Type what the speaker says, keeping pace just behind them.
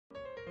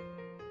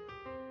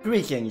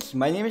Greetings,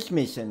 my name is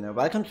Mason and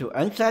welcome to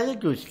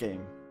Untitled Goose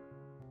Game.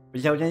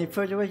 Without any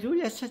further ado,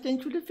 let's head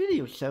into the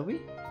video, shall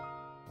we?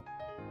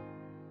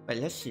 Well,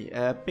 let's see,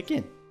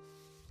 begin.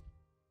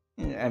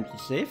 Empty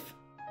safe.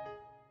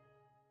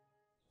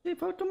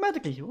 Save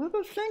automatically, well,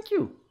 thank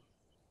you.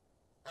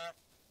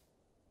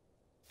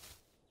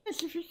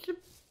 It's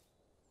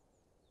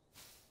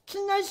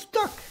a nice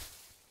duck.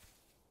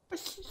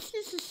 What's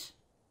this?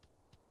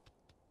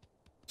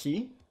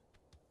 See?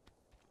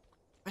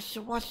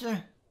 What's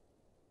the...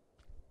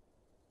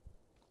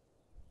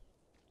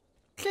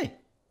 Okay.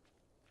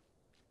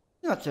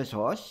 Not this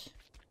horse.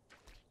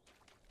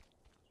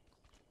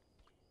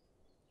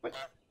 What?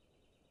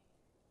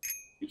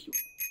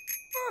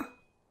 Ah.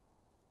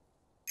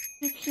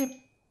 Zip.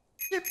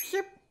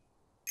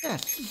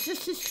 Yes,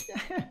 this is...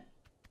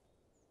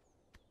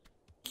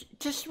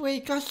 This way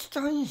got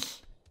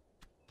stones.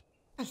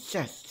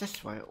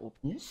 That's why I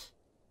open this.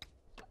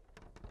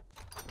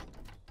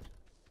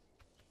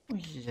 Where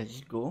does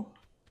this go?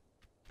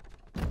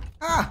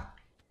 Ah!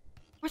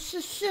 What's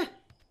this here?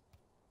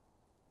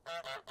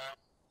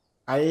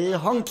 I'll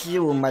honk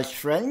you, my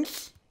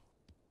friends.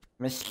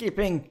 I'm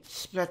escaping.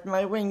 Spread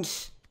my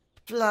wings.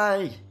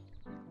 Fly.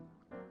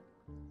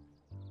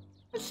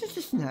 This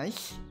is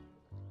nice.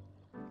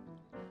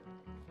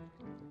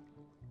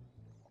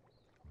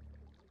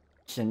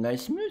 It's a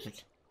nice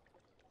music.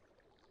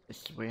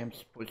 This is where I'm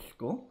supposed to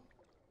go.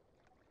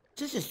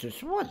 This is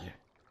just water.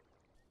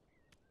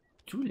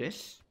 Too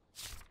less.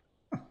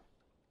 Huh.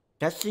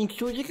 That's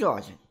into the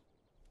garden.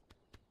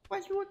 Where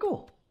do I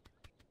go?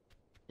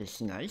 It's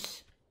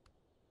nice.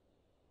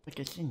 What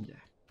is in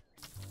there?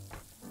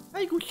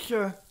 Hi, good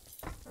sir.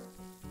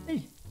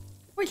 Hey,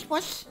 wait,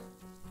 what?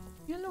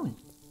 You're alone.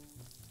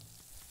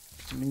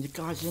 I'm in the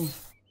garden.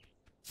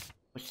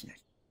 What's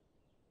next?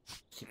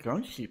 It's a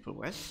groundskeeper,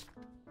 Wes.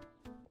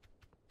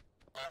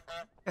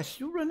 Yes,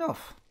 you run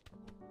off.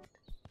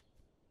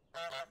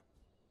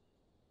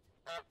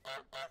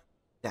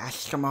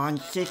 Yes, come on,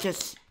 take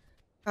it.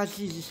 That's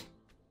easy.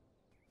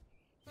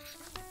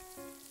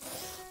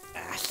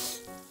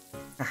 Yes.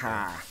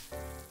 Haha.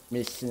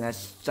 Missing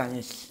us,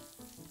 Janice.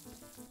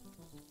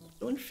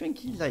 Don't think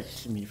he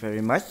likes me very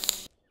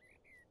much.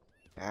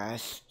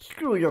 Yes,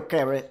 screw your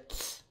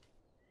carrots.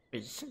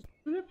 Is it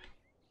tulip?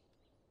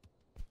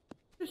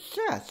 It's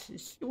sad,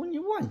 it's the only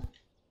one.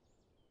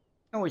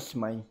 Now it's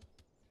mine.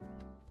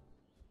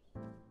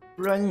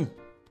 Run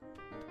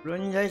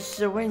like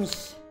the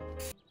winds.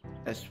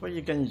 That's what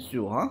you're gonna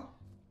do, huh?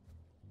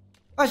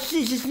 Oh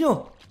Jesus,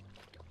 no!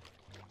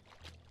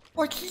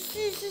 What is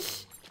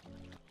this?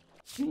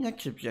 The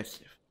next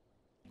objective.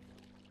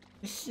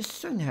 It's the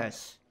sun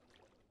has.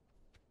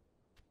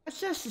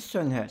 What's else the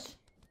sun has?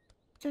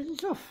 Turn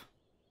it off.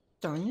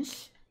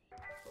 Darkness.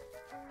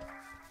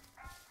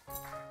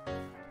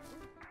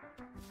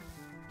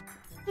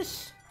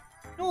 This.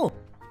 No!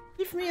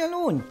 Leave me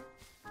alone!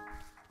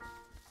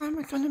 How am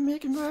I gonna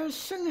make it where the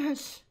sun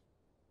has?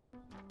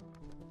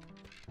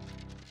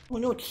 Oh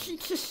no,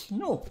 Jesus,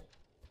 no!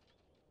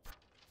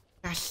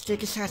 Yes,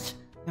 take his hat.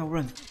 Now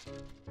run.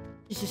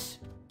 Jesus.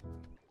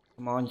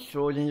 Come on,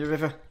 throw it in the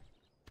river.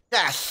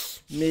 Yes!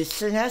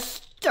 Mason has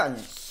done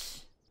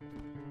it!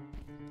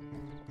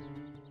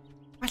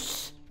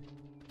 What?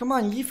 Come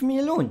on, leave me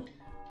alone.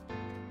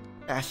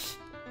 Yes.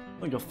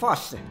 Oh, you're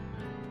faster.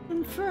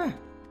 Unfair.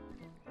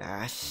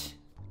 Yes.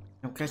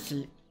 Now get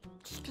the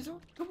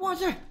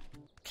water.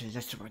 Okay,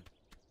 let's run.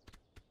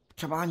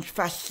 Come on,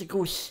 faster,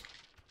 goose.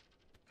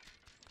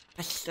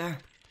 Faster.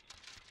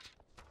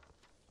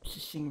 What's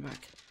this thing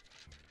back?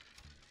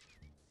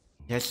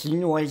 Yes,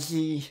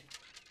 noisy.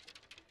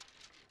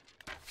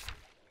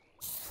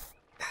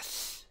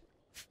 Yes.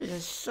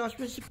 Let's start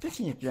with the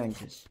picnic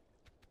blankets.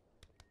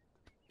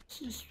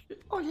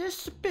 Oh,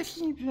 yes, the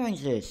picnic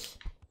blankets.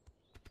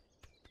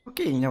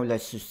 Okay, now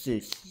let's just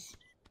see.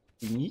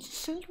 We need to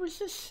send with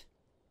this.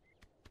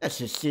 Let's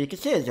just take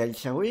it here then,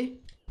 shall we?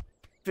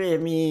 Fear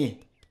me,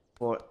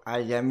 for I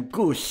am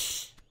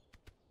Goose.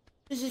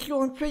 This is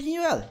going pretty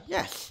well,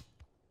 yes.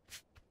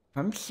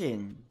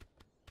 Pumpkin.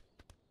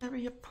 Where are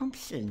your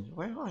pumpkin?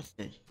 Where are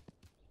they?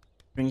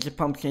 Bring the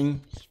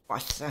pumpkin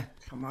faster,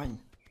 come on.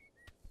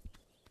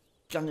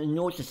 Gonna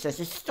notice that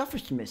his stuff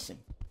is missing.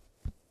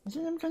 And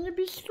then I'm gonna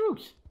be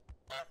screwed.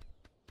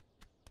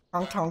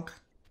 Honk honk.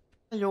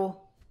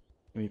 Hello.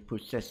 Let me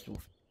put this over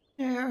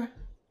there.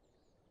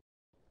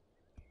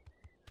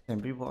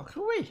 Then we walk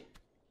away.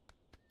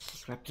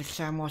 Grab the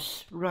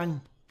samos,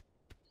 run.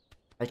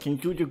 I can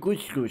do the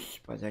goose,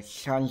 but I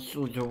can't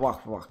do the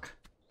walk.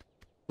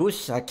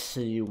 Goose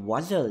actually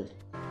waddle.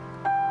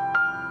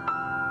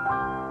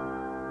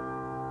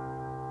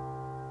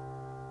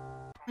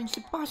 Find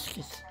the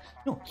basket.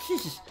 No,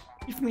 Jesus,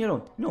 leave me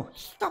alone. No,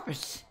 stop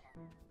it.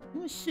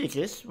 Can I see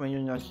this when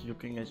you're not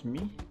looking at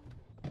me?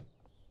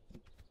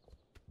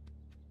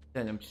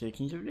 Then I'm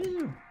taking the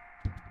video.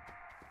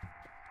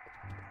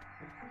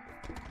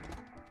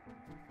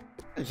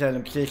 Then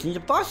I'm taking the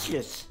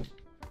basket.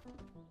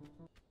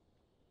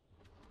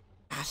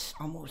 Yes,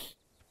 almost.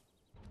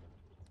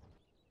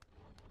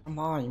 Come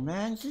on,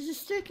 man, this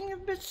is taking a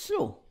bit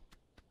slow.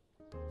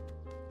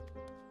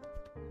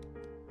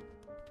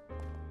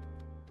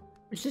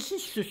 Is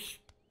this just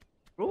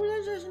roll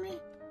as me?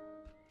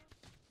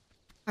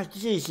 Ah,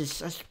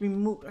 Jesus, I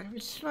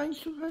was trying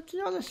to hurt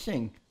the other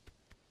thing.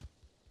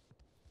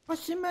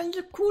 What's the man,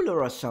 the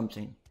cooler or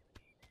something?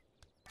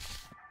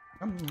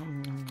 Have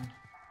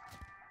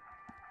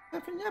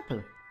an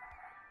apple.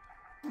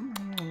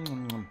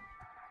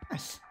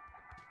 Yes.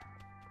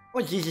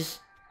 Oh, Jesus.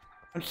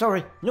 I'm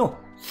sorry. No.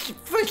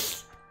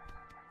 Fish.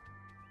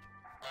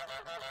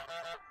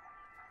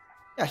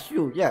 Yes,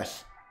 you.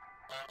 Yes.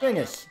 Bring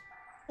it.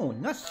 Oh,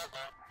 nuts.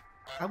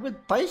 I will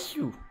bite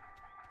you.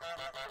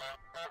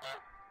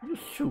 You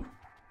shoot.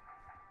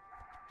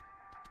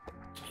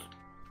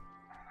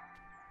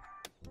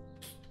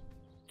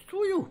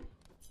 Screw you.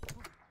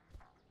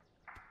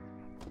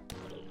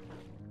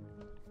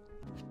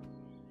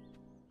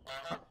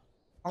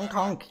 Honk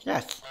honk,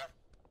 yes.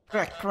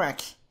 Correct,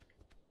 correct.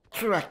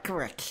 Correct,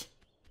 correct.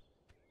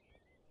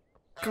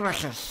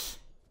 Crackers.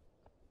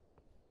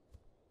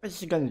 What's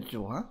he gonna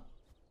do, huh?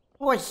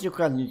 What's he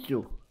gonna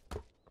do?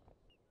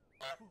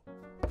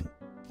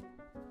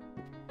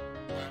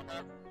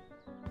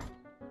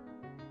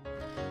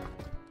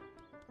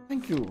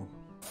 Thank you,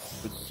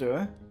 good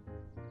sir.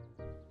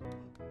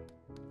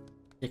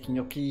 Taking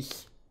your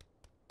keys.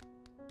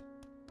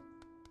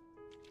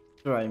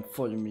 Try and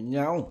follow me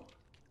now.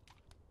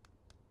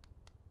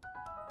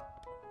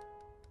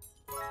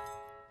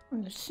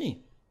 Let's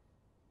see.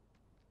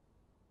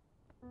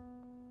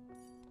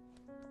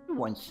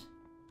 Once.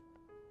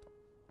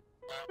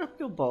 Drop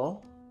your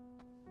ball.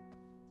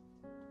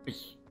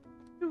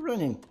 You're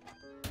running.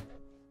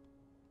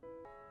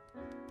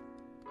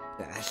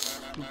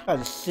 Yes, you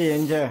gotta stay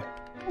in there.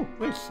 Oh,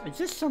 wait, I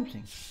did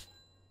something.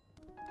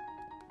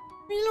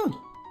 Leave me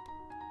alone.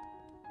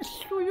 I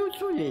saw you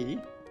too, lady.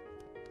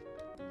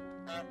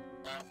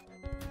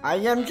 I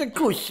am the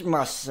goose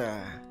master.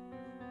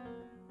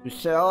 You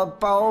shall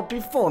bow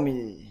before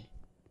me.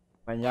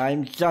 When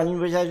I'm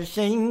done with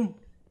everything,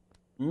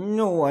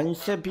 no one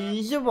shall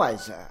be the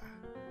wiser.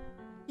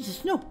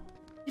 Jesus, no.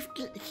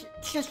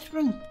 Just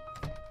run.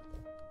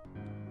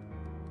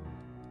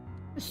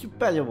 You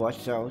better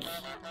watch out.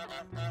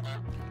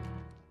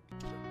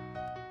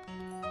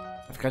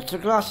 I've got the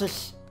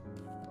glasses.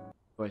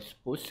 Was I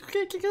supposed to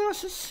get the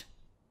glasses?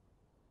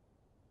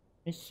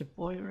 It's the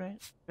boy, right?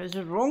 There's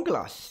the wrong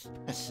glass.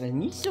 Yes, I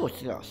need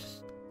those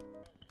glasses.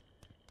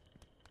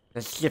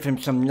 Let's give him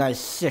some nice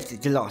sexy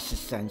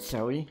glasses then,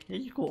 shall we? Here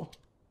you go.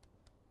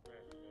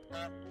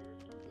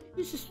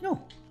 Jesus,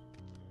 no.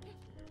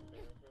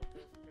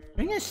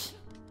 Bring it.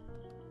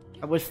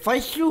 I will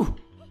fight you.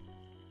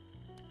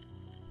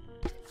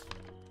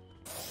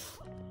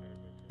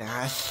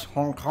 Yes,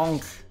 honk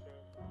honk.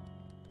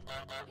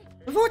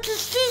 What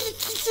is this?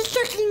 It's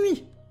attacking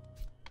me.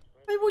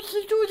 I want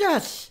to do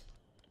that.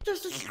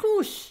 Just a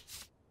goose.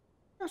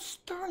 That's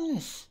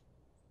darkness.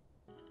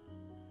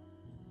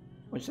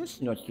 Was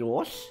this not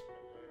yours?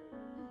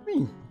 I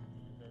mean,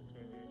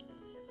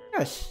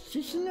 yes,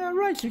 she's in the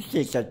right to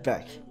take that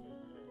back.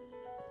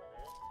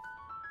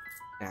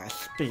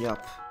 Yes, speed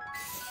up.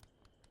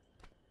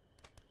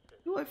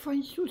 Do I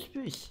find shoe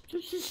space?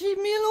 Just leave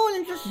me alone,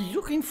 I'm just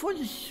looking for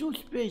the shoe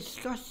space.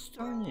 Gosh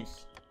darn it.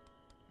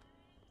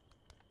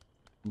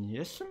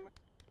 Yes,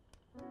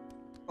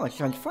 oh, I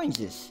can't find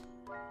this.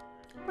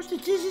 What the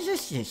Jesus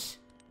is this?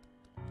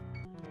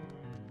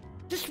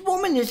 This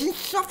woman is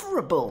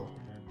insufferable.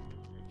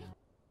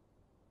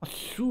 A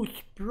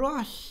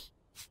toothbrush.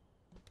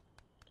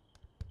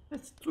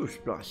 That's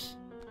toothbrush.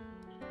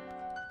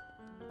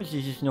 Oh,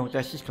 Jesus, no,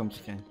 that just comes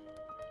again.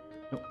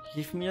 No,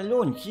 leave me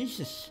alone,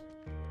 Jesus.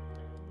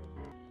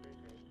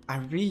 I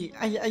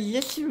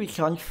literally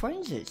can't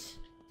find it.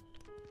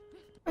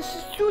 That's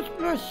a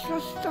toothbrush,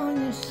 gosh darn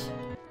it.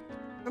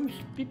 Some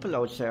people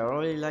out there are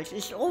really like,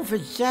 it's over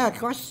there,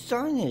 gosh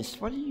darn it,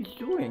 what are you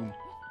doing?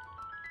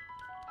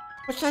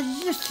 But I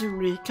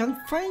literally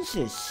can't find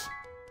this.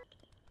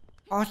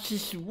 Oh,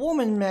 this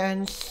woman,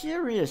 man,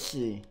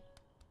 seriously.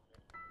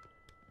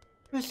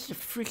 Where's the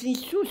freaking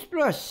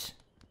toothbrush?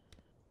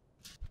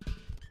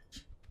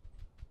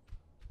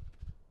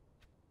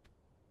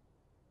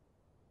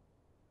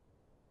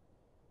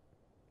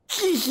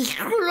 Jesus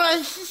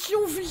Christ, it's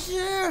over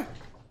there!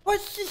 What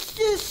is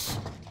this?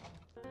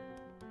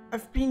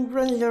 I've been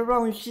running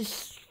around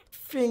this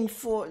thing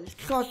for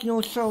God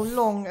knows how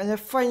long, and I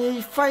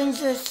finally find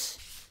this.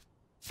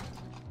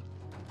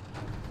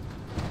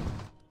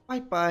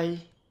 Bye-bye.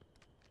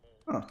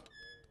 Huh.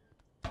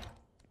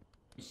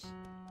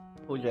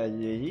 Oh, that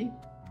lady.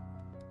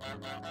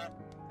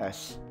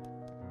 Yes.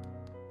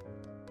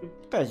 You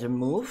better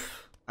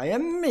move. I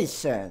am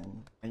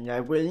Mason, and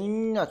I will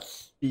not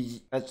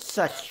be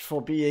attacked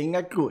for being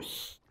a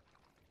goose.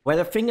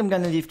 Well, I think I'm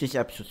gonna leave this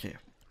episode here.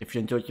 If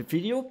you enjoyed the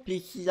video,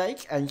 please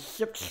like and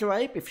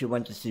subscribe if you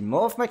want to see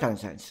more of my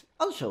content.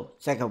 Also,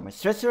 check out my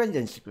Twitter and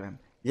Instagram,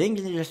 link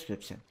in the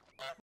description.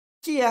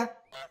 See ya!